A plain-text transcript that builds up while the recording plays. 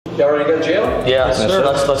Y'all ready to go to jail? Yeah,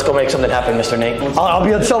 yes, let's go make something happen, Mr. Nate. I'll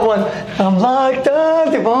be on someone. I'm locked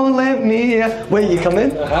up, they won't let me. Wait, you come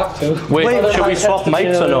in? I have to. Wait, should we swap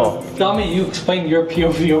mics or no? Tommy, you explain your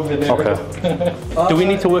POV over there. Okay. Do we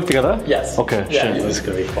need to work together? Yes. Okay, yeah, shit. this is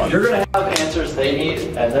gonna be fun. You're gonna have answers they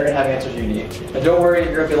need, and they're gonna have answers you need. And don't worry,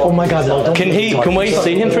 you're gonna be like, oh my God, no, Can we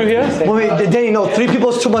see him through here? Wait, Danny, no, 3 people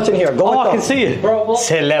is too much in here. Go I can see it. Bro,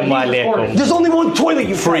 Salam alaikum. There's only one toilet,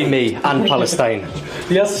 you Free me and Palestine.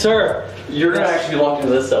 Yes, sir. you're gonna actually be locked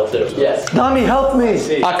into this cell too. Yes. Dami, help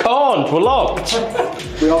me. I can't, we're locked.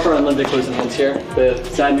 We offer unlimited clues and hints here. The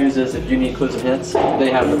sad news is if you need clues and hints, they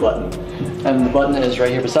have the button. And the button is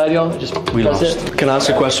right here beside y'all. Just press it. Can I ask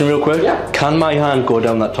a question real quick? Yeah. Can my hand go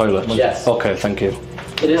down that toilet? Yes. Okay, thank you.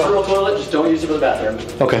 It is a real toilet, just don't use it for the bathroom.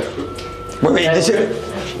 Okay. Wait.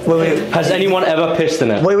 Has anyone ever pissed in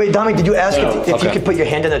it? Wait, Dami, did you ask if you could put your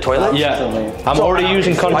hand in the toilet? Yeah. I'm already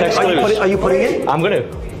using context clues. Are you putting it? I'm gonna.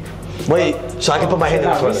 Wait, so I can put my hand in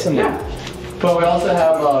the toilet? Yeah. But we also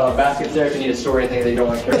have baskets there if you need to store anything that you don't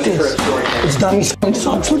want to carry. It's Dami's phone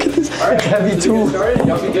socks. Look at this. Alright, it's heavy too. Started.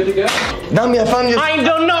 Y'all be good to go. Dami, I found you. I ain't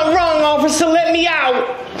done nothing wrong, officer. Let me out.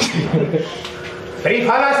 Free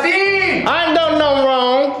Palestine! I ain't done nothing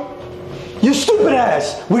wrong. You stupid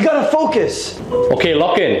ass. We gotta focus. Okay,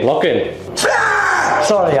 lock in.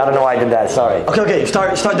 Sorry, I don't know why I did that. Sorry. Okay.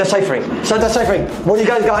 Start deciphering. What do you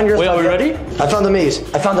guys got on your side? Wait, are we ready? I found the maze.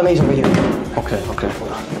 over here. Okay.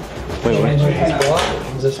 Wait.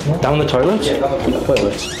 Down the toilet? Yeah, down the toilet.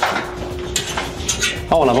 Wait.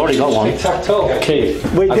 Oh, well, I've already got one. Tic-tac-toe. Okay.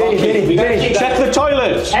 Wait, Danny. Check the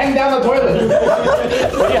toilet. Hand down the toilet!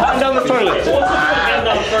 Put your hand down the toilet. Hand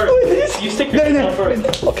down first. You stick your hand down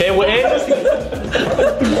first. Okay, we're in.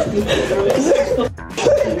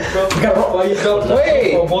 Well, you've done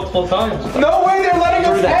that multiple times. No way, they're letting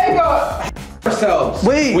us hang ourselves!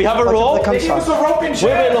 Wait. We have a rope. They give us a rope and shit!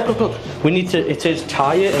 Wait, look. We need to, it says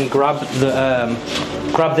tie it and grab the,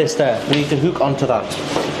 grab this there. We need to hook onto that.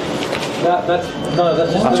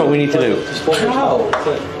 That's what we need to do. How?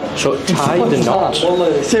 So tie the knot.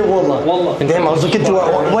 Say wallah. Damn, I was looking through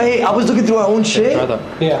our own. Wait, I was looking through our own shit. Try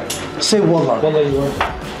that. Yeah. Say wallah. Wallah, you were.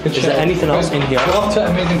 Good Is there anything else in here? Go up to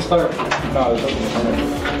amazing start. No, there's nothing.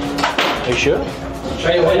 Are you sure?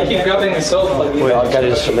 Hey, why do you keep grabbing the soap? Wait, I'll get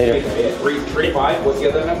this for later. 3, 5, what's the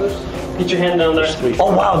other numbers? Get your hand down there.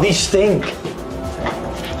 Oh wow, these stink.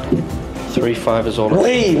 3, 5 is all right.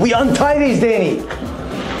 Wait, we untie these, Danny.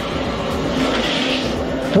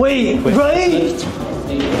 Wait, right?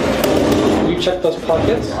 You check those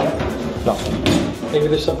pockets? No. Maybe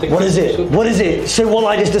there's something. What is it? Say, well,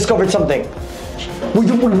 I just discovered something. We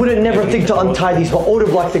wouldn't never think to untie these, but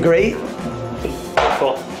Odablock the Great.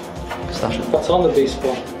 Cool. What's on the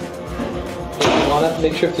baseball? On it,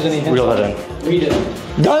 make sure if there's any hints. Reel that in. Read it.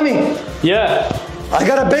 Dummy, Yeah. I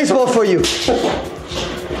got a baseball for you.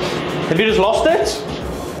 Have you just lost it?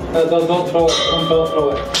 Don't throw it. Don't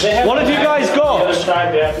throw it. What have you guys The got? other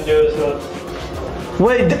side they have to do is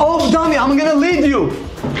Wait, oh, Dummy, I'm gonna lead you.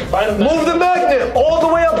 Move the magnet all the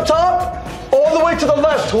way up top, all the way to the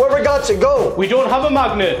left. Whoever got it, go. We don't have a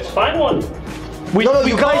magnet. find one. No,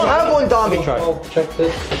 you guys have one, Dummy. Oh, check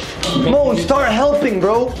this. Mo, start helping,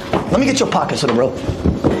 bro. Let me get your pockets, little bro.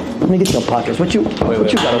 Let me get your pockets. What you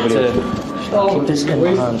got over there? Keep this in my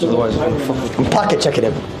hands, otherwise I'm pocket checking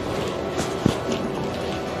him.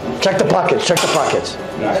 Check the pockets.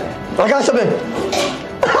 I got something.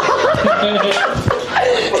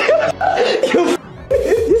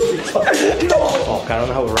 Oh, I don't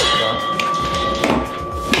know how to write that.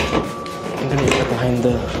 I'm gonna get behind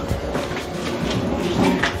the...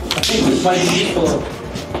 I think this might be useful.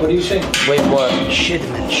 What do you think? Wait, what? Shit,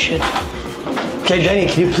 man, shit. Okay, Danny,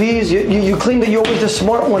 can you please? You claim that you're always the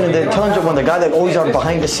smart one and the intelligent one, the guy that always are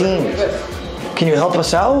behind the scenes. Can you help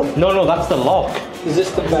us out? No, that's the lock. Is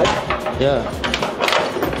this the bed? Yeah.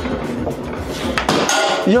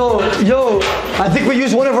 Yo, I think we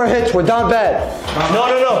used one of our hits. We're down bad.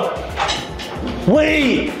 No.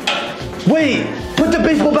 Wait. Put the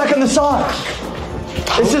baseball back on the sock.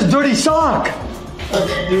 It says dirty sock.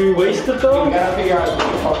 Do we waste it though? We gotta figure out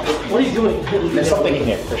What are you doing? there's something in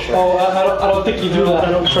here for sure. Oh, I don't think you do that.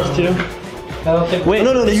 I don't trust you. I don't think. Wait,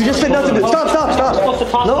 no, you just said nothing. Stop. supposed to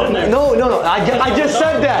toss it in there. No, I just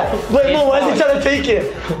said that. Wait, Mo, why is he trying to take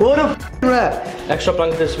it? What a rat. Extra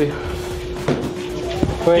blanket this way.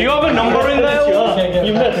 Do you have a number in there?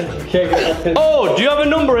 You missed. Oh, do you have a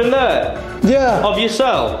number in there? Yeah. Of your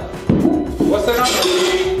cell? What's the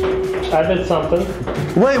number? I did something.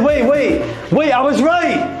 Wait, I was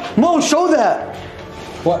right. Mo, show that.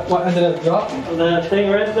 What ended up dropping? The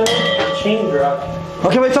thing right there, the chain dropped.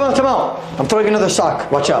 Okay, wait, time out. I'm throwing another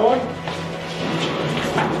sock. Watch out.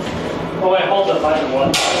 Oh wait, hold up, I have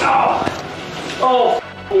one. Ow! Oh!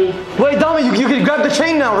 Wait, Dami, you can grab the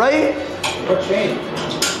chain now, right? What chain?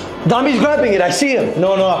 Dami's grabbing it, I see him.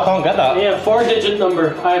 No, I can't get that. Yeah, 4-digit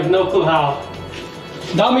number. I have no clue how.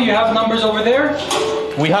 Dami, you have numbers over there?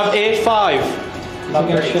 We have 85. Or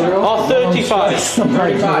 35.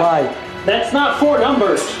 That's not 4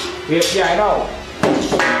 numbers. Yeah, I know.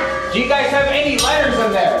 Do you guys have any letters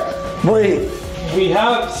in there? Wait. We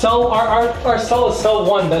have cell, our cell is cell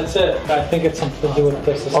 1, that's it. I think it's something to do with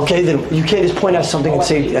this. Okay, then you can't just point out something and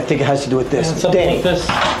say, I think it has to do with this. Something Danny, with this.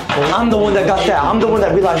 I'm the one that got that. I'm the one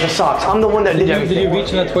that realized the socks. I'm the one that did Did everything. you reach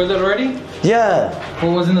in the toilet already? Yeah.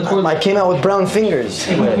 What was in the toilet? I came out with brown fingers.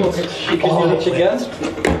 Can you reach again?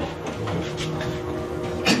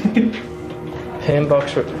 Paint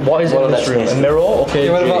box. What is it in this room? A mirror? Okay.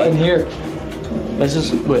 Okay, what about in here? This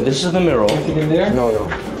is the mirror. Anything in there? No.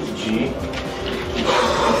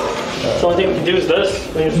 So all you can do is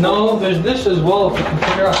this. No, there's this as well if you can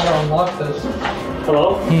figure out how to unlock this.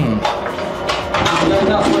 Hello? You guys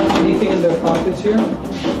not find anything in their pockets here?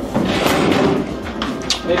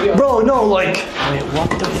 Maybe. Bro, no, like. Wait, what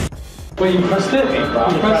the f? Wait, you pressed it? You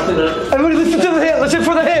pressed it. Everybody listen to the hit. Listen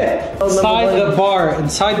for the hit. Inside the bar.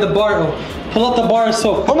 Inside the bar. Oh, pull out the bar of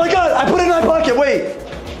soap. Oh my god, I put it in my pocket. Wait.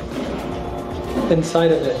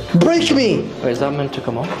 Inside of it. Break me. Wait, is that meant to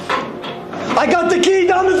come off? I got the key,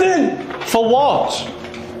 Donovan. For what?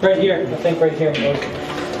 Right here. I think right here.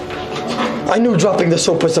 I knew dropping the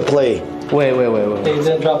soap was a play. Wait. Hey, you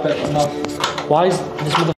didn't drop it. No. Why is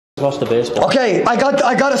this motherfucker lost the baseball? Okay, I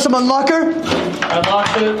got us some unlocker.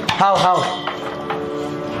 Unlocked it. How?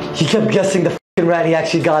 He kept guessing the fucking rat. He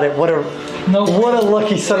actually got it. What a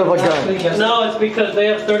lucky son of a gun. No, it's because they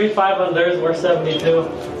have 35 on theirs, we're 72.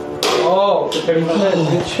 Oh, good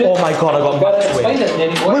shit. Oh my god, I got Gotta maxed explain with. that,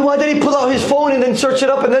 Danny boy. Wait, why did he pull out his phone and then search it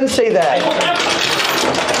up and then say that?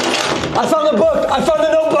 I found the book. I found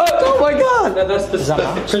the notebook. Oh my god. That's the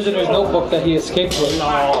prisoner's notebook that he escaped with.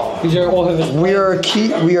 No. These are all of his. We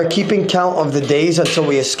are keeping count of the days until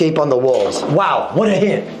we escape on the walls. Wow, what a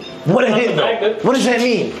hint. What a hint though. What does that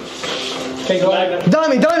mean? Okay, go ahead.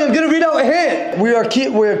 Dami, I'm gonna read out a hint. We're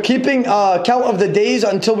keeping count of the days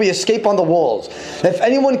until we escape on the walls. If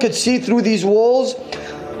anyone could see through these walls,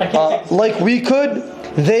 like we could,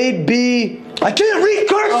 they'd be. I can't read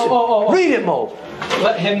cursive. Oh. Read it, Mo.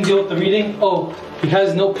 Let him deal with the reading. Oh, he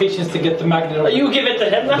has no patience to get the magnet. You give it to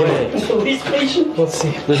him now? He's patient. Let's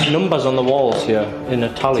see. There's numbers on the walls here in a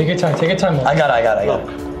tally. Take your time. Take your time. I got it.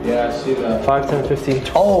 Yeah, I see that. 5, 10, 15,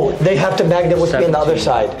 20. Oh, they have to magnet with me on the other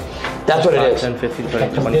side. That's what it 5, is. 10, 15, 20, Didn't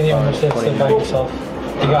even 25, understand to by 29. yourself.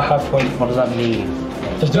 You got halfway. What does that mean?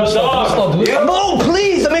 Just do it slow. Do it slow. Mo,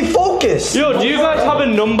 please, let me focus. Yo, do you guys have a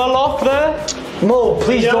number lock there? Mo,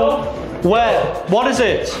 please Yo. don't. Where? What is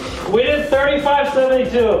it? We did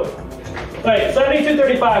 35-72. Wait,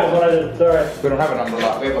 72-35 is what I did. Sorry. We don't have a number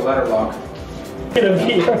lock. We have a letter lock. Gonna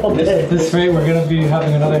be here all day. This rate, we're gonna be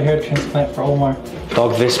having another hair transplant for Omar.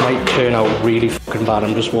 Dog, this might turn out really fucking bad.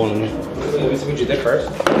 I'm just warning you. Let me see what you did first.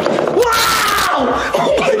 Wow!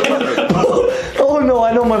 Oh my god. Oh no,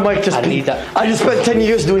 I know my mic just. I need that. I just spent 10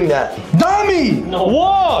 years doing that. Dami! No.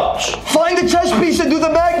 What? Find the chess piece and do the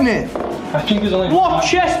magnet. I think there's only What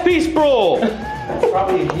chess piece, bro?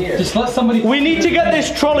 Probably in here. Just let somebody. We need to get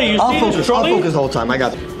this trolley. You see this I'll trolley? focus the whole time. I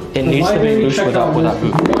got it. It needs to be loose with that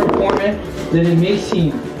hook. More important than it may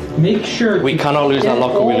seem. Make sure We to cannot lose that get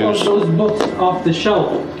lock or we all lose. of those books off the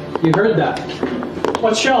shelf. You heard that?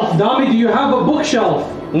 What shelf? Dami, do you have a bookshelf?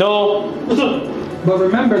 No. But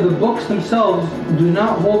remember, the books themselves do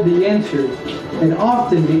not hold the answers, and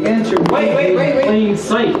often the answer Wait. in plain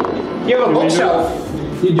sight. You have a bookshelf.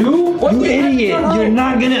 You do? What You do have in idiot. your room? You're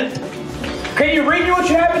not gonna. Can you read me what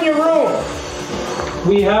you have in your room?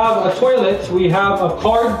 We have a toilet. We have a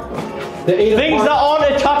card. The Things that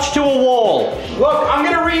aren't attached to a wall. Look, I'm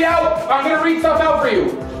gonna read stuff out for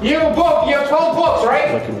you. You have a book. You have 12 books,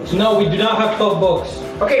 right? No, we do not have 12 books.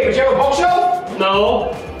 Okay, but you have a bookshelf?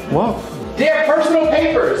 No. What? Do you have personal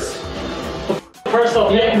papers? Personal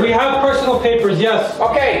paper. We have personal papers, yes.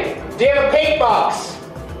 Okay. Do you have a paint box?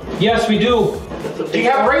 Yes, we do. Do you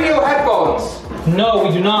have radio headphones? No,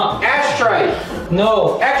 we do not. Ashtray?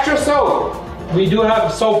 No, Extra soap? we do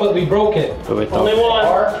have soap, but we broke it. Wait, Only dog. one.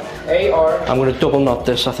 R-A-R. I'm gonna double knot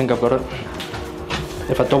this. I think I've got it.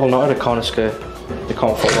 If I double knot it, it can't escape. It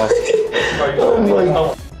can't fall off. Oh my.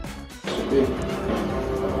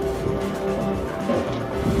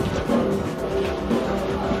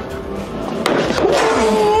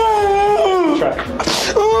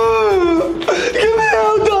 Get me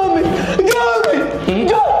out, Dami!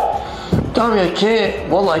 Dami! I can't.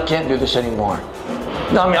 Well, I can't do this anymore.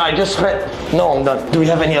 No, I mean, I just spent. No, I'm done. Do we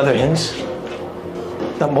have any other hints?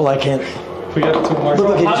 No, well, I can't. We got 2 more.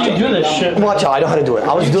 Look, How do you do this shit? Watch out, I know how to do it.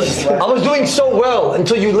 I was doing so well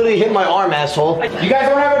until you literally hit my arm, asshole. You guys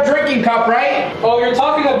don't have a drinking cup, right? Oh, you're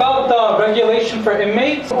talking about the regulation for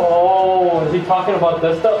inmates? Oh, is he talking about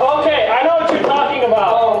this stuff? Okay, I know what you're talking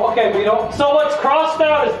about. Oh, okay, we don't. So what's crossed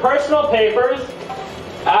out is personal papers.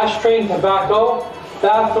 Ashtray and tobacco,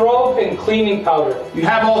 bathrobe, and cleaning powder. You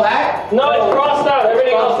have all that? No, it's crossed out.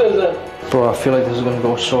 Everything else is it. Bro, I feel like this is gonna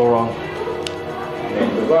go so wrong.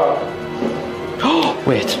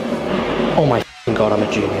 Wait. Oh my god, I'm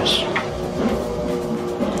a genius.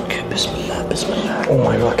 Okay, bismillah, bismillah. Oh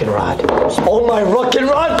my rockin' rod. Oh my rockin'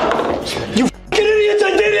 rod! You fucking idiots,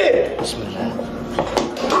 I did it! Bismillah.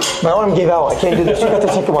 My arm gave out. I can't do this. You got the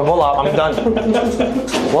second one. Wallah, I'm done.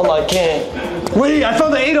 Wallah, I can't. Wait, I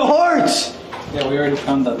found the 8 of hearts! Yeah, we already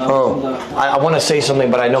found that. I want to say something,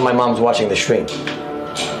 but I know my mom's watching the stream.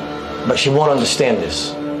 But she won't understand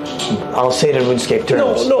this. I'll say it in RuneScape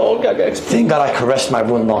terms. No, gaga. Thank God I caressed my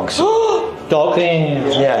rune logs. Dog.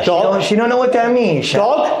 Yeah, Dog. she don't know what that means.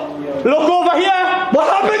 Dog. Look over here. What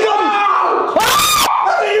happened, Dummy?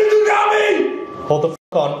 How did you do, Dummy? Hold the f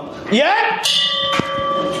on. Yeah.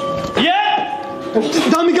 Yeah.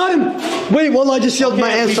 Dummy got him. Wait, well, I just sealed my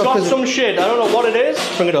We ass up. got some shit. I don't know what it is.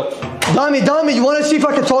 Bring it up. Dummy, you want to see if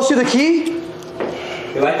I can toss you the key?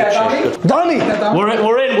 You like that, Tommy? Dummy! We're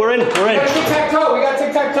in. We got tic-tac-toe. We got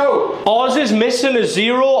tic-tac-toe. Ours is missing a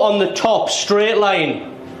 0 on the top, straight line.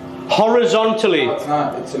 Horizontally. No, it's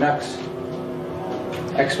not. It's an X.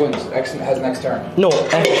 X wins. X has an X turn. No.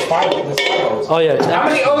 There's 5 O's. Oh yeah. How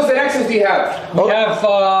many O's and X's do you have? We have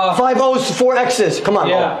 5 O's, 4 X's. Come on.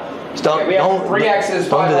 Yeah. Don't, We have 3 X's,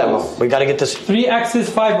 don't 5 do that, O's. Mo. We gotta get this. 3 X's,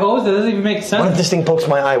 5 O's. That doesn't even make What if sense. this thing pokes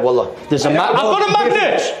my eye, wallah? There's a I've got a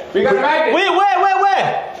magnet. We got a magnet. Wait.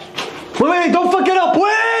 Wait, don't fuck it up.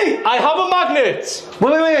 Wait! I have a magnet.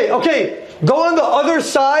 Wait. Okay, go on the other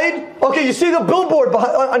side. Okay, you see the billboard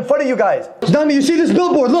in front of you guys. Dummy, you see this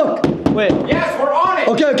billboard? Look. Wait. Yes, we're on it.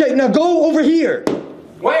 Okay, now go over here.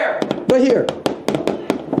 Where? Right here.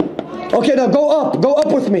 Okay, now go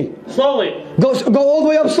up with me. Slowly. Go all the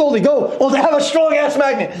way up slowly, go. Oh, they have a strong ass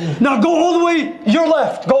magnet. Now go all the way your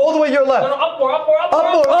left. Go all the way your left. No, up more. Up.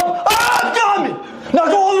 Ah, dummy! Now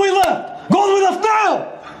go all the way left. Go all the way left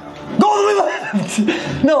now. Go all the way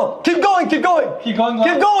left. No, keep going. Keep going. Keep going.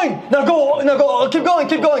 Now go. Keep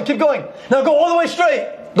going. Now go all the way straight.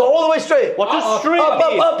 Go all the way straight. What does straight Up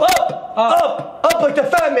like the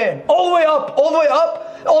fat man. All the way up,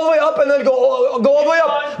 and then go all the way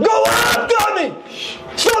up. Go up, dummy!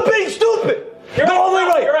 Stop being stupid. Go all the way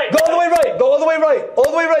right. Go all the way right. Go all the way right.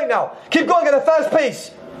 All the way right now. Keep going at a fast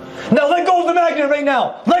pace. Now let go of the magnet right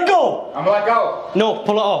now. Let go. I'm gonna let go. No,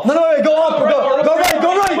 pull it off. No, go up. Go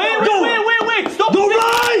right. Wait. Stop. Go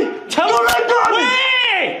right. Go right, dummy.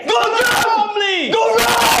 Wait. Go down. Go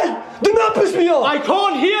right. Do not piss me off. I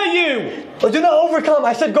can't hear you. Do not overcome.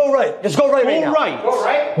 I said go right. Just go right right now. Right. Go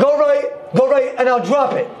right. Go right, and now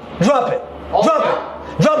drop it. Drop the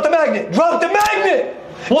magnet. Drop the magnet.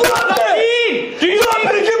 What Drop does that it. mean? Do you Drop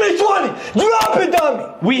it and give me 20. Drop it, dummy.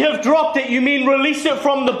 We have dropped it. You mean release it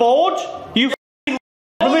from the board? You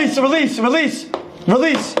Release.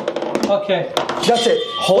 Okay. That's it.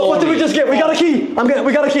 What did we just get? We got a key.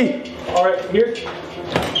 We got a key. All right, here.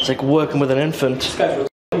 It's like working with an infant.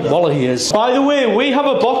 Wallah, he is. By the way, we have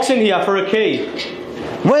a box in here for a key.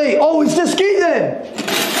 Wait. Oh, it's this key then.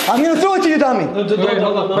 I'm gonna throw it to you, dummy. No.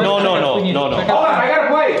 No. Hold on, I gotta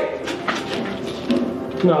play it.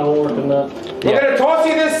 No, it won't work in that. We're gonna toss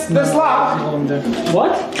you this lock.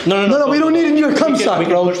 What? No, we don't need it in your cum sock, we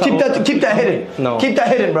can bro. push that Keep that hidden. No. Keep that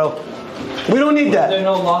hidden, bro. We don't need Is there that.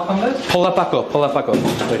 no lock on this? Pull that back up.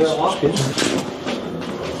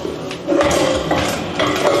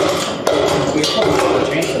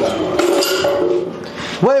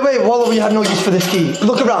 Wait, Wallah, we have no use for this key.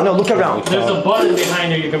 Look around. There's a button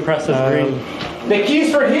behind you. You can press this green. The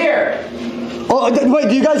key's for here. Oh, wait,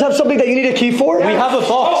 do you guys have something that you need a key for? We have a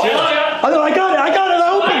box. I know, I got it. I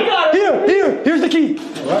opened it. Here's the key.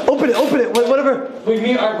 Open it. Whatever. We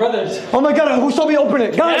meet our brothers. Oh my God, who saw me open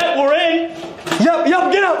it? Got it. Yeah, we're in. Yep,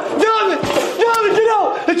 get out. Damn it, get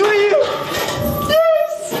out. It's with you.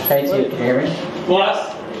 Yes. Hey, can you hear me?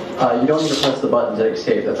 What? You don't need to press the button to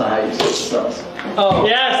escape. That's not how you escape the cells. Oh.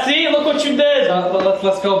 Yeah, see? Look what you did.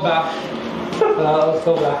 Let's go back. Let's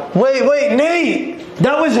go back. Wait, Nate.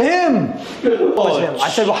 That was him. I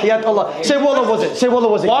said, Wahiyat Allah. Say Wallah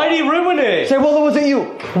was it. Why did he ruin it? Say Wallah wasn't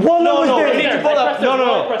you. Wallah was we there. need to put that. No.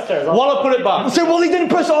 Wallah, put it back. Say Wallah didn't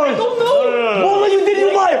press orange. No. Wallah, you did,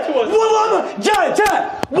 you liar. Wallah, chat.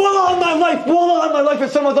 Wallah on my life, wallah on my life,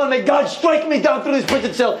 it's Ramadan. May God strike me down through this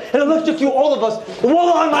prison cell and electrocute all of us.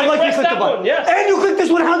 Wallah on my life, you clicked the button. Yes. And you clicked this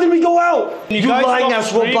one, how did we go out? You lying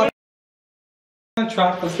ass robot. Let's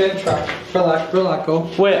get on track. Relax, go.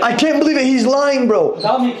 Wait. I can't believe it, he's lying, bro.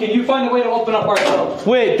 Tell me, can you find a way to open up our cell?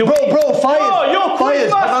 Wait, Bro, Fayez. Oh, you're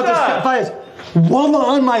Fayez. Wallah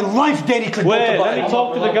on my life, Danny clicked both the let buttons. me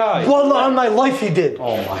talk to the guy. Wallah on my life, he did.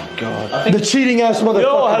 Oh my God. The cheating ass motherfucker.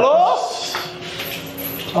 Yo, hello?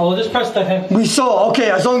 Oh, we'll just press the hint. We saw, okay,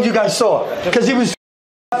 as long as you guys saw. Because he was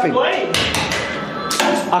laughing.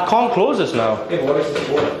 I can't close this now. Wait,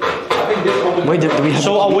 do we have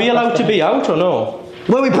So are we allowed to be out or no?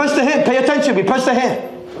 Wait, we press the hint. Pay attention. We press the hint.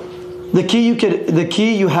 The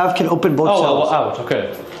key you have can open both Oh, cells. we're out.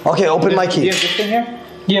 Okay. Okay, open my Do key. you have this thing here?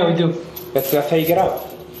 Yeah, we do. That's how you get out.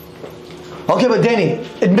 Okay, but Danny,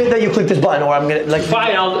 admit that you clicked this button, or I'm gonna like.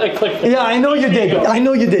 Fine, I'll click. Yeah, I know you did. I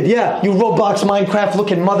know you did. Yeah, you Roblox Minecraft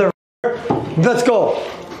looking mother. Let's go.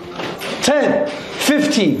 10,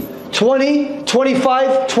 15, 20,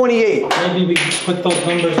 25, 28. Maybe we can put those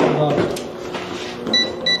numbers in the...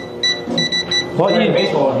 What you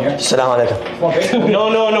baseball in here? Assalamu alaikum.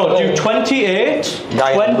 No. Do 28,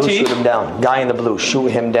 Guy in the blue, 20. shoot him down. Guy in the blue, shoot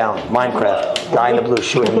him down. Minecraft. Guy in the blue,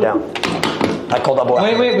 shoot him down. I called Abu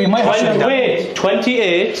Ahmed. Wait, we might have to... Wait,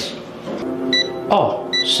 28. Oh,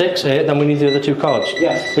 6, 8, then we need the other 2 cards.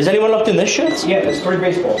 Yes. Is anyone locked in this shit? Yeah, there's 3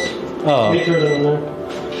 baseballs. Oh. Me through them in there.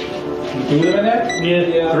 Do them in there?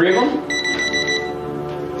 Yeah. 3 of them?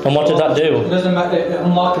 And what did that It do? doesn't matter. It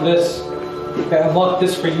unlocked this. It unlocked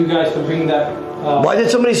this for you guys to bring that... Why did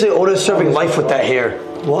somebody say Oda's serving life with that hair?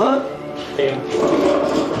 What?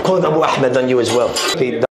 Called Abu Ahmed on you as well.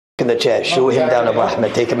 In the chat, shoot him down, Abu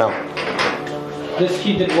Ahmed. Take him out. This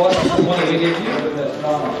key did what? The one we gave you?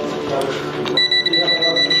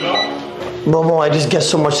 Momo, I just guessed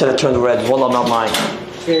so much that it turned red. Wallah, not mine.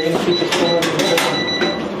 So you're gonna keep it still.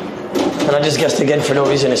 And I just guessed again for no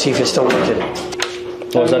reason to see if it's still working.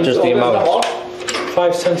 Or was that just the amount?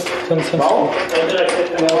 5 cents, 10 cents.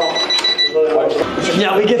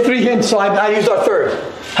 Yeah, we get 3 hints, so I used our third.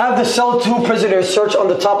 Have the cell 2 prisoners search on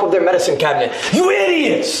the top of their medicine cabinet. You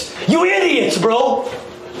idiots! You idiots, bro!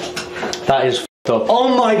 That is f***ed up.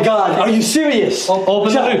 Oh my God, are you serious?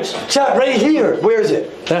 Open the loot. Chat, right here. Where is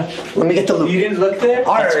it? There. Let me get the loot. You didn't look there?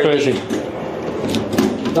 That's crazy.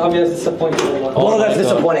 Dami, that's disappointing. Wallah, that's my God.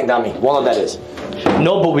 disappointing, Dami. Wallah, that is.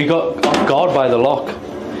 No, but we got off guard by the lock.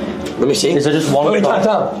 Let me see. Is there just one Wait, card?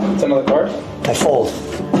 time. It's another card. I fold.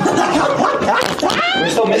 We're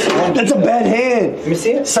still missing one. That's a bad hand. Let me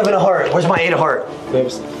see it. 7 of heart. Where's my 8 of heart?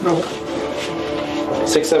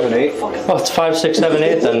 6, 7, 8. Oh, it's 5, 6, 7,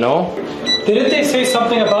 8 then, no? Didn't they say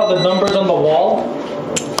something about the numbers on the wall?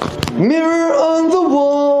 Mirror on the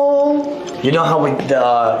wall. You know how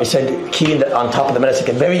it said key on top of the medicine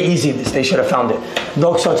kit? Very easy. They should have found it.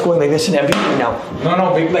 Dog starts going like this and everything now.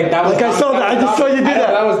 No, like that was. Like I saw that. I just saw you do that.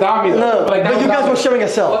 That was Dami. No, Like, but you guys were sharing a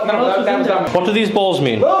cell. No, that was Dami. What do these balls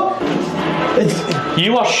mean? It's,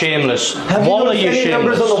 You are shameless. have you What are noticed you any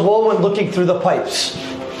numbers shameless? on the wall when looking through the pipes?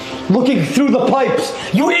 Looking through the pipes.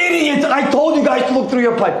 You idiots! I told you guys to look through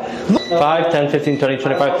your pipe. Look. 5, 10, 15, 20,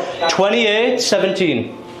 25, 28,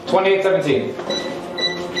 17. 28, 17.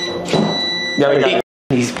 Yeah, we got it.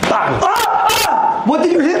 He's bang. What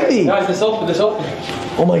did you hit me? Guys, this open.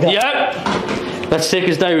 Oh my God. Yep. Let's take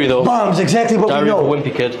his diary though. Bombs, exactly what Diary we of a know.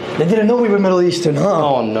 wimpy kid. They didn't know we were Middle Eastern,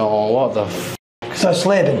 huh? Oh no, what the f... Start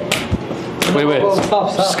slamming. Wait.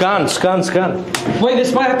 Stop. Scan. Wait,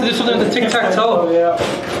 this might have to do something with the tic-tac-toe. Yeah.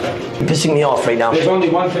 You're pissing me off right now. There's only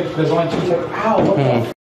 2 ticks. Ow, what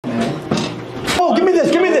the? Oh, give me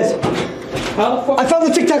this. How the fuck? I found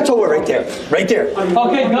the tic-tac-toe right there. Right there.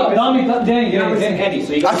 Okay, Danny, Danny. Candy,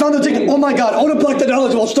 so you I found the tic. Oh my God! Odablock the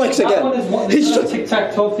knowledgeable strikes That again. one is one. He's This is a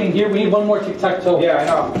tic-tac-toe thing. Here, we need one more tic-tac-toe. Yeah, I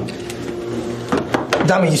know.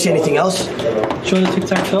 Dami, you see anything else? Show the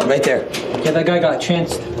tic-tac-toe. Right there. Yeah, that guy got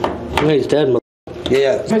chanced. He's dead,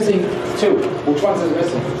 Yeah. It's missing 2. Which ones is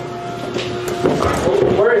missing?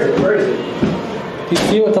 Where is it? Do you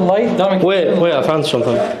see it with the light? Danny, Wait, I found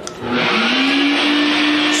something.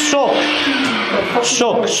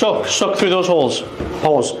 Suck through those holes.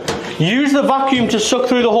 Use the vacuum to suck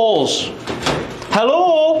through the holes.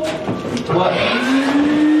 Hello? What?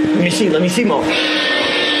 Let me see, Mo.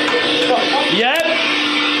 Yep.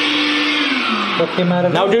 What came out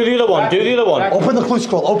of Now it? do the other one. Open the clue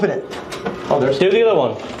scroll. Open it. Do the other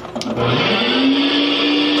one.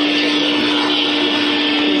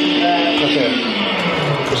 Okay.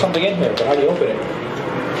 There's something in here, but how do you open it?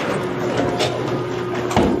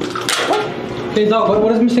 Hey, dog,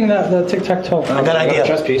 what is missing the tic-tac-toe? I got an idea.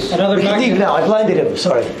 Chess piece. Another We can leave magnet. now. I blinded him.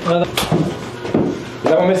 Sorry. Another...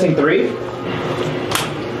 that one missing 3?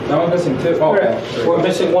 That one missing 2. Oh, okay. We're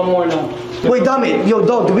missing one more now. Wait, Dami, yo,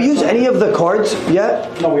 dog, do we use any of the cards yet?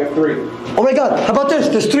 No, we have 3. Oh my god, how about this?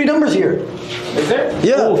 There's 3 numbers here. Is there?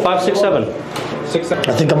 Yeah. Oh, 5, 6, 7. 6, 7.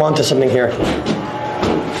 I think I'm onto something here.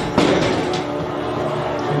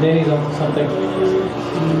 Danny's onto something.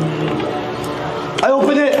 I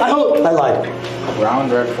opened it. I lied.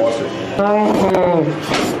 Round red faucet.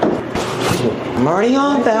 I'm already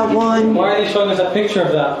on that one. Why are they showing us a picture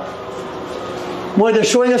of that? Boy, they're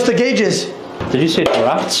showing us the gauges. Did you say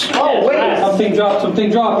rats? Oh, wait. Something dropped, something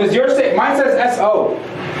dropped. Does yours say? Mine says SO.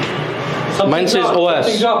 Something Mine says dropped, OS.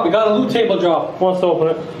 Something dropped. We got a loot table drop. Who wants to open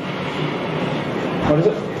it? What is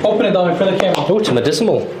it? Open it, Dom, for the camera. Oh, it's a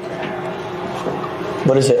medicinal.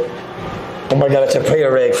 What is it? Oh my god, it's a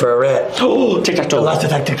prayer rag for a rat. Oh, tic-tac-toe. The last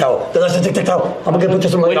tic-tac-toe. The last tic-tac-toe. I'm gonna put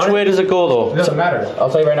this on my Which way does it go, though? It doesn't matter. I'll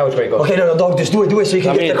tell you right now which way it goes. Okay, no, dog, just do it so you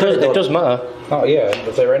can I mean, get the credit. it does matter. Oh, yeah.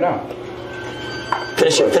 I'll tell you right now.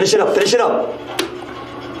 Finish it up.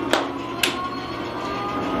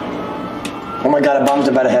 Oh my god, a bomb's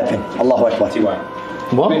about to happen. Allahu Akbar. See why?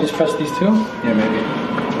 What? Maybe just press these 2. Yeah,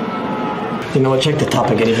 maybe. You know what, check the top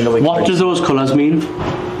again, even though we What does those colours mean?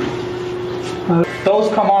 Those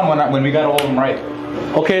come on when we got all of them right.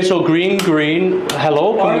 Okay, so green,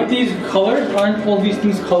 hello? Aren't these colored? Aren't all these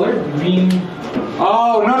things colored? Green.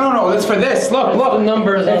 Oh, no. That's for this. Look. The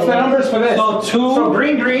numbers. It's the numbers for this. So 2. So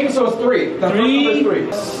green, so it's 3. The 3. First number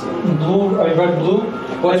is 3. Blue. Red, blue.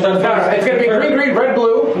 It's going to be green, red,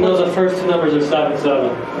 blue. No, the first 2 numbers are 7,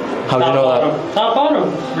 7. How do you know that? Top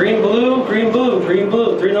bottom. Green, blue. 3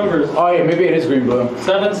 numbers. Oh, yeah, maybe it is green, blue.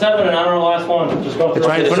 7, 7, and I don't know the last one. Just go. It's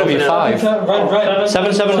right in front of you, 5. Right.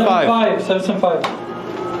 7, 7, 5. 7, 7,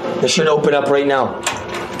 5. This should open up right now.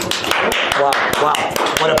 Wow.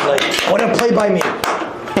 What a play by me.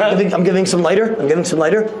 I'm giving some lighter.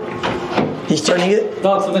 He's turning it.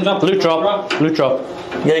 No, something dropped. Loot drop.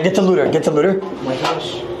 Yeah, get the looter. Oh my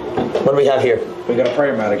gosh. What do we have here? We got a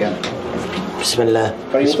prayer mat again. Bismillah.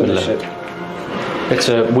 How do you open this shit? It's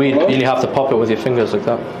a weed. You only have to pop it with your fingers like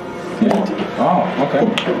that. Oh, okay.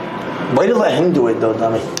 Why do you let him do it though,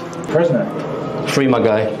 Tommy? Prisoner. Free my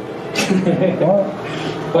guy.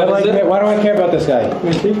 Why do I care about this guy?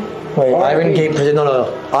 Wait, Iron Gate prisoner.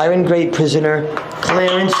 No. Iron Gate prisoner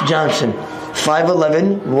Clarence Johnson,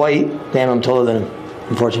 5'11", white. Damn, I'm taller than him.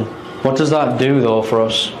 Unfortunately. What does that do though for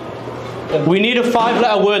us? We need a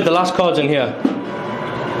 5-letter word. The last card's in here.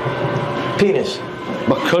 Penis.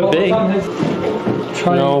 But could be.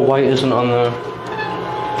 No, white isn't on there.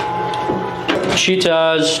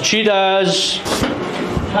 Cheetahs.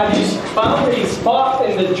 Have you found a spot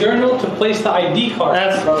in the journal to place the ID card?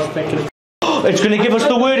 That's what I was thinking. It's going to give us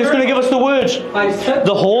the word. I said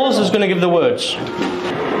The holes is going to give the words.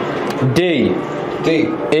 D.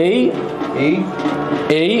 E.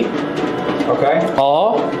 Okay.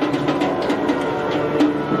 R.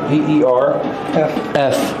 E-E-R.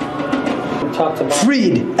 F. Top to bottom.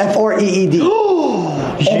 Freed. F-R-E-E-D.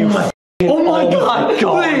 Oh my God!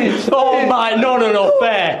 Please! Oh my! No!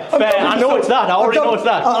 Fair. I know it's that. I already know it's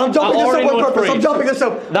that. I'm jumping this up on purpose. I'm jumping this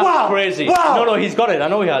up. That's wow! crazy. Wow! No, he's got it. I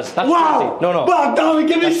know he has. That's Wow! crazy. No. Wow, Tommy,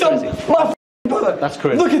 give me That's some. crazy. My brother. That's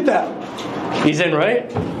crazy. Look at that. He's in,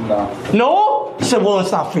 right? No. He said, well,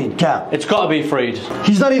 it's not freed. Cap. It's got to be freed.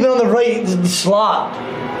 He's not even on the right slot.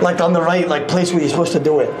 Like on the right, like place where you're supposed to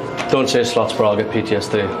do it. Don't say slots, bro. I'll get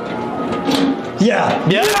PTSD. Yeah.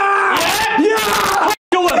 Yeah.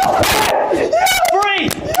 Do it. Free.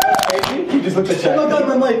 You just looked at chat. Oh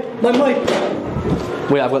my God, my mic.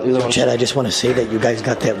 Wait, I've got the other one. Chad, I just want to say that you guys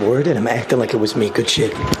got that word and I'm acting like it was me. Good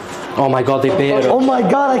shit. Oh my God, they baited Oh us. my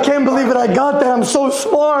God, I can't believe it. I got that. I'm so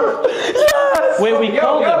smart. Yes. Wait, we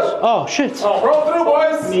called yo. this. Oh shit. Roll through,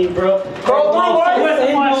 boys. Me, bro. Roll through, boys.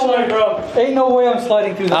 Ain't no way I'm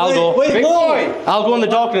sliding through that. I'll go. Wait, boy. I'll go in the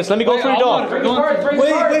darkness. Let me go through the door. Bring the cards, bring the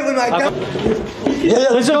Wait, cards. my God. Yeah,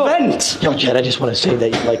 There's a vent. Yo, Chad, I just want to say that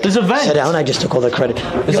you There's a vent. sit down. I just took all the credit.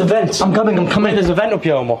 There's a vent. I'm coming. There's a vent up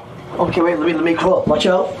here, Omar. Okay, wait, let me crawl. Watch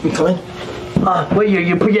out. I'm coming. Wait,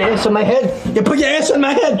 you put your ass on my head. You put your ass on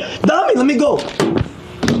my head. Dummy, let me go.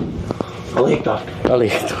 Ali. I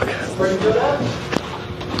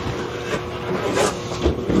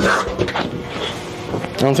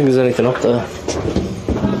don't think there's anything up there.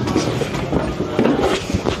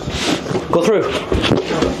 Go through.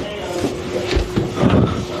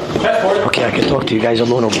 Okay, I can talk to you guys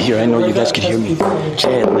alone over here. I know you guys can hear me.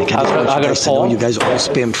 Chad, like, I just want you guys to know you guys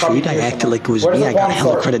all spam freed. I acted like it was me. I got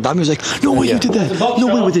hella credit. Dami was like, no way you did that. No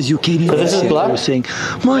way with his Ukrainian. So this is black? I was saying,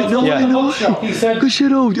 Mike, no way, no way. Good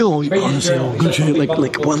shit, honestly, good shit.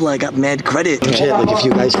 Like, well, I got mad credit. Chad, like, if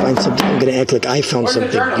you guys find something, I'm gonna act like I found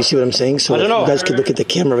something. You see what I'm saying? So I don't know. You guys can look at the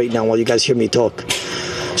camera right now while you guys hear me talk.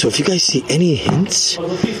 So if you guys see any hints,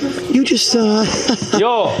 you just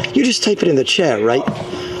you just type it in the chat, right?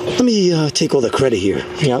 Let me take all the credit here.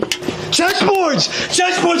 Yeah.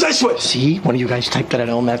 Chessboards, I swear. See, one of you guys typed that. I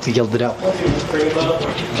automatically yelled it out.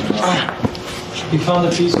 You found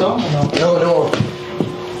the piece though? No.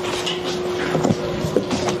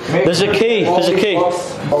 There's a key. There's a key.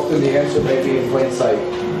 Hopefully the answer may be in plain sight.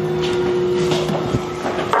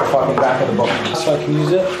 The fucking back of the book. So I can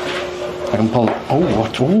use it. I can pull. Oh,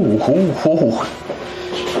 what? Oh.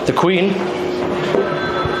 The queen.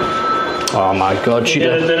 Oh my god, she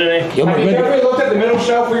did. Have you ever looked at the middle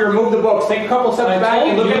shelf where you remove the books? Take a couple steps back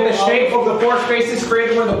and look at the shape of the four spaces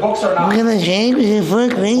created where the books are not. Look at the shape of the four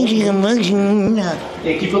spaces.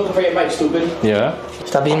 Yeah, keep looking for your mic, stupid. Yeah.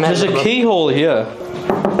 Stop being mad. There's a keyhole here.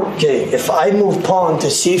 Okay, if I move pawn to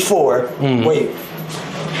c4, wait.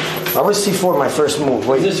 How was c4 my first move?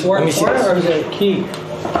 Wait, Is this work for it or is it a key?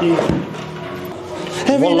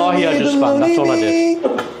 Wallahi, I just spun. That's all I did.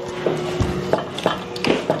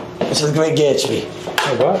 This is the Great Gatsby.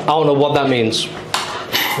 I don't know what that means.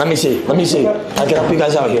 Let me see. I can help you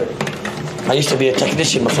guys out here. I used to be a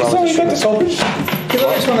technician before I was a You got this open. Get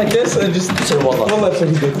this one like this and just say wallah. Wallah, so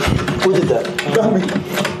he did. Who did that? Dami.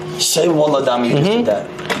 Say wallah, Dami, you just did that.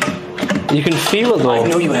 You can feel it though. I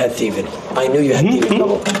knew you had thieving.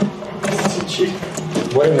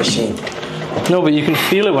 What a machine. No, but you can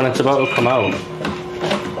feel it when it's about to come out.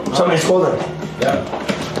 Somebody's calling. Yeah.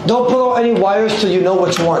 Don't pull out any wires till you know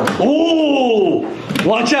which one. Ooh!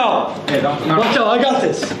 Watch out! Hey, don't. No. Watch out, I got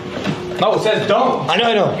this. No, it says don't. I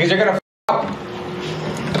know. Because you're gonna up.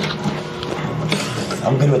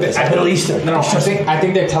 I'm good with this. Middle Eastern. No, I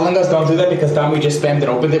think they're telling us don't do that because Dami just spammed and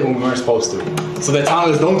opened it when we weren't supposed to. So they're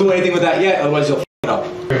telling us don't do anything with that yet, otherwise you'll f it up.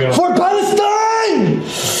 For Palestine!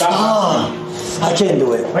 I can't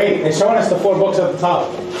do it. Wait, they're showing us the 4 books at the top.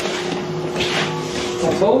 I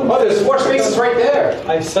told you. Oh, there's 4 spaces right there.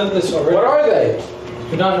 I said this already. What are they?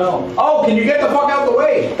 You don't know. Oh, can you get the fuck out the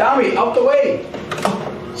way? Dami, out the way.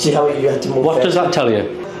 See how you have to move. What does that tell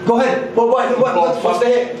you? Go ahead. What's the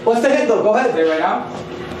hit? What's the hit though? Go ahead. Say right now?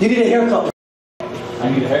 You need a haircut. I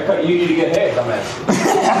need a haircut. You need to get hair, dumbass.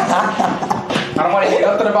 I don't want to hear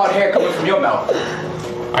nothing about hair coming from your mouth.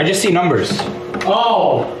 I just see numbers.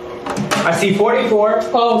 Oh! I see 44.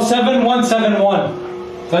 Oh,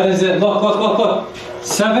 7171. That is it. Look.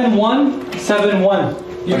 7171.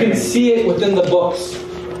 You can see it within the books.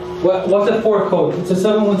 What's the 4 code? It's a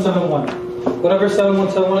 7171. Whatever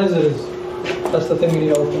 7171 is, it is. That's the thing you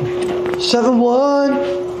need to open. 7-1.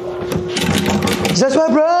 That's my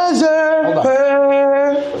brother.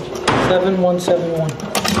 7171.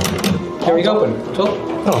 Here we go.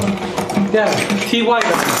 Oh. Yeah. TY.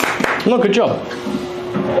 No, good job.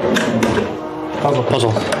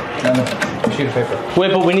 Puzzle. Sheet of paper.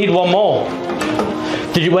 Wait, but we need one more.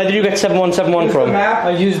 Where did you get 7171 Here's from? the map. I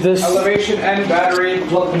used this. Elevation and battery.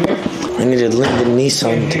 Look here. I needed Lyndon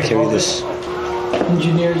Nissan to carry this.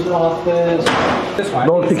 Engineer's office. This one. I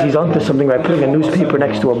don't think he's onto something by putting a newspaper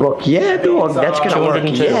next to a book. Yeah, dog, that's gonna work.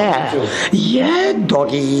 202. Yeah,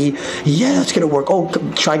 doggy. Yeah, that's gonna work. Oh,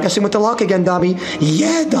 try guessing with the lock again, Dami.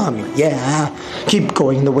 Yeah, Dami. Yeah. Keep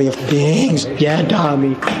going the way of things. Yeah,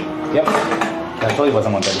 Dami. Yep. I told you it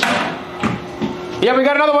wasn't 130. Yeah, we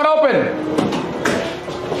got another one open.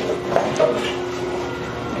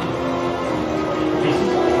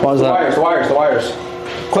 What was that? The wires.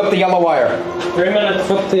 Clip the yellow wire. 3 minutes.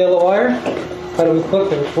 Clip the yellow wire. How do we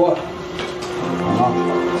clip it? What?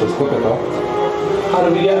 Just clip it though. How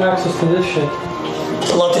do we get access to this shit?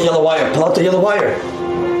 Pull out the yellow wire.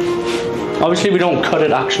 Obviously, we don't cut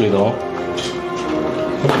it actually, though.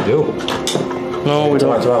 What do you do? No, we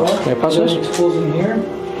don't. Yeah, pass this. It goes in here.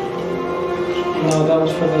 No, that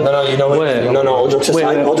was for the. No, you know what? Wait. No, all jokes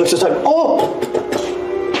aside. Wait. All jokes aside. Oh!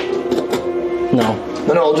 No.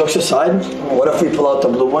 No, all jokes aside. What if we pull out the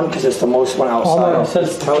blue one because it's the most one Oh outside? no, it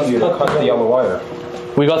says Tells you to cut the yellow wire.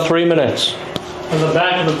 We got 3 minutes. On the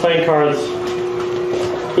back of the playing cards.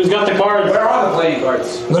 Who's got the cards? Where are the playing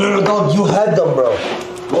cards? No, dog, you had them, bro.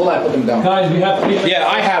 We'll put them down. Guys, we have to be. Yeah,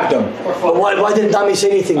 I have them. But why didn't Dami say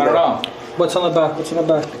anything? I don't though? know. What's on the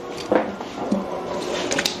back?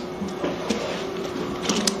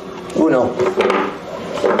 Uno.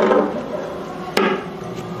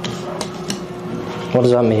 What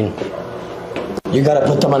does that mean? You gotta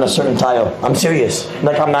put them on a certain tile. I'm serious.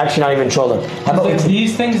 Like, I'm actually not even trolling. How about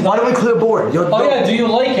These things. why don't we clear board? Oh yeah, do you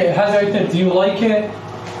like it? It has right there. Do you like it?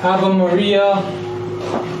 Ave Maria.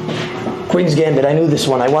 Queen's Gambit. I knew this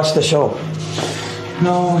one. I watched the show.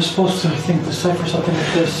 No, we're supposed to, I think, decipher something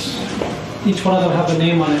like this. Each one of them have a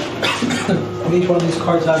name on it. And each one of these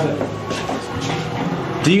cards have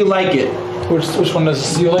it. Do you like it? Which one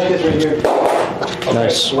does? Do you like it right here? Okay.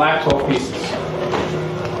 Nice. Black 12 pieces.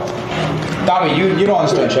 Tommy, you don't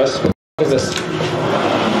understand chess. What is this?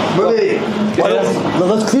 Wait.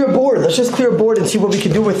 Let's clear board. Let's just clear board and see what we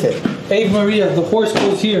can do with it. Ave Maria, the horse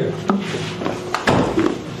goes here.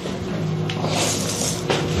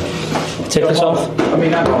 Take this off. I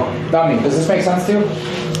mean, Tommy, does this make sense to you?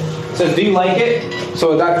 It says, do you like it?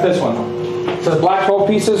 So that's this one. It says black 12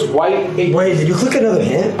 pieces, white 8. Wait, did you click another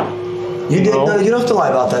hint? You did. No, you don't have to lie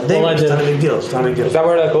about that. Well, I It's did. not a big deal. It's not a big deal. Is that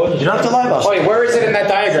where that goes? You don't have to lie about it. Wait, where is it in that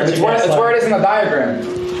diagram? It's where it is in the diagram.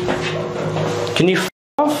 Can you f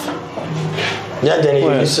off? Yeah, Danny, you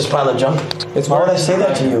Where? used to pile of junk. Why would I say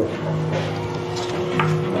that to you?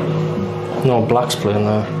 No, black's playing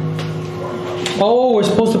there. Oh, we're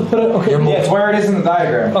supposed to put it. Okay. Yeah, it's where it is in the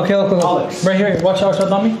diagram. Okay, look. Right here. Watch out,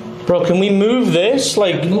 Tommy. Bro, can we move this?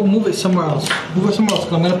 Like, Move it somewhere else. Move it somewhere else.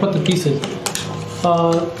 'Cause I'm gonna put the pieces.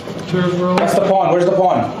 Third row. That's the pawn. Where's the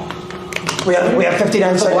pawn? We have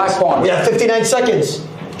 59 It's a seconds. black pawn. We have 59 seconds.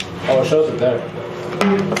 Oh, it shows it there.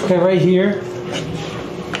 Okay, right here.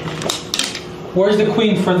 Where's the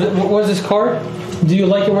queen for the? What's this card? Do you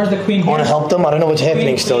like it? Where's the queen? I want to help them. I don't know what's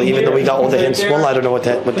happening still, even though we got all the hints. Well, I don't know what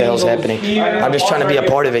the hell's happening. I'm just trying to be a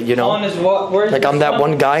part of it, you know? Like, I'm that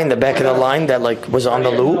one guy in the back of the line that, like, was on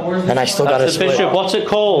the loop, and I still got to that's the split. bishop. What's it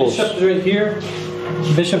called? Bishop's right here.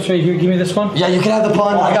 Bishop's right here. Give me this one. Yeah, you can have the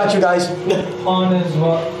pawn. I got you guys. Pawn is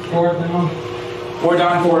what? Forward down. 4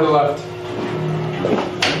 down, 4 to the left.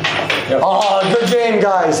 Oh, good game,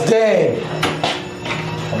 guys. Dang.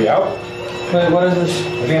 Are we out? Wait, what is this? I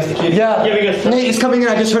think that's the key. Yeah. Yeah, we got- Nate is coming in.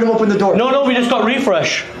 I just heard him open the door. No, we just got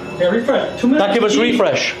refresh. Yeah, refresh. 2 minutes. That give us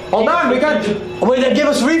refresh. Hold on, we got. Oh, wait, that gave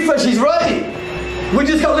us refresh. He's right. We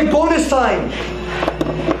just got like bonus time.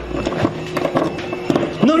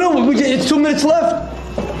 No, it's 2 minutes left.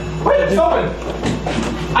 Wait, it's open.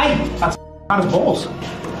 That's out of balls.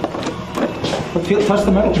 Touch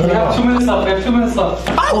the metal. We have 2 minutes left. We have 2 minutes left.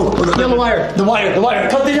 Oh, yellow wire. The wire.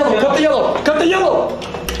 Cut the yellow. Cut the yellow.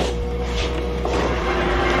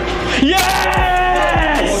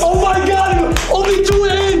 Yes! Oh my God! Only 2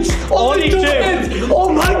 hints. Only two. hints. Oh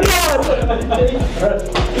my God!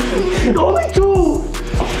 Only 2.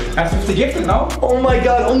 That's 50 gifted, no? Oh my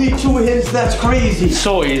God! Only 2 hints. That's crazy.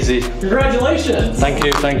 So easy. Congratulations. Thank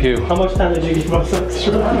you. How much time did you give us? I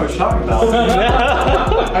don't know what you're talking about.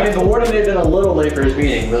 I mean, the warden may have been a little late for his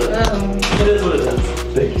meeting, but it is what it is.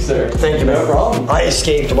 Thank you, sir. Thank you, man. No problem. I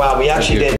escaped. Wow, we actually did.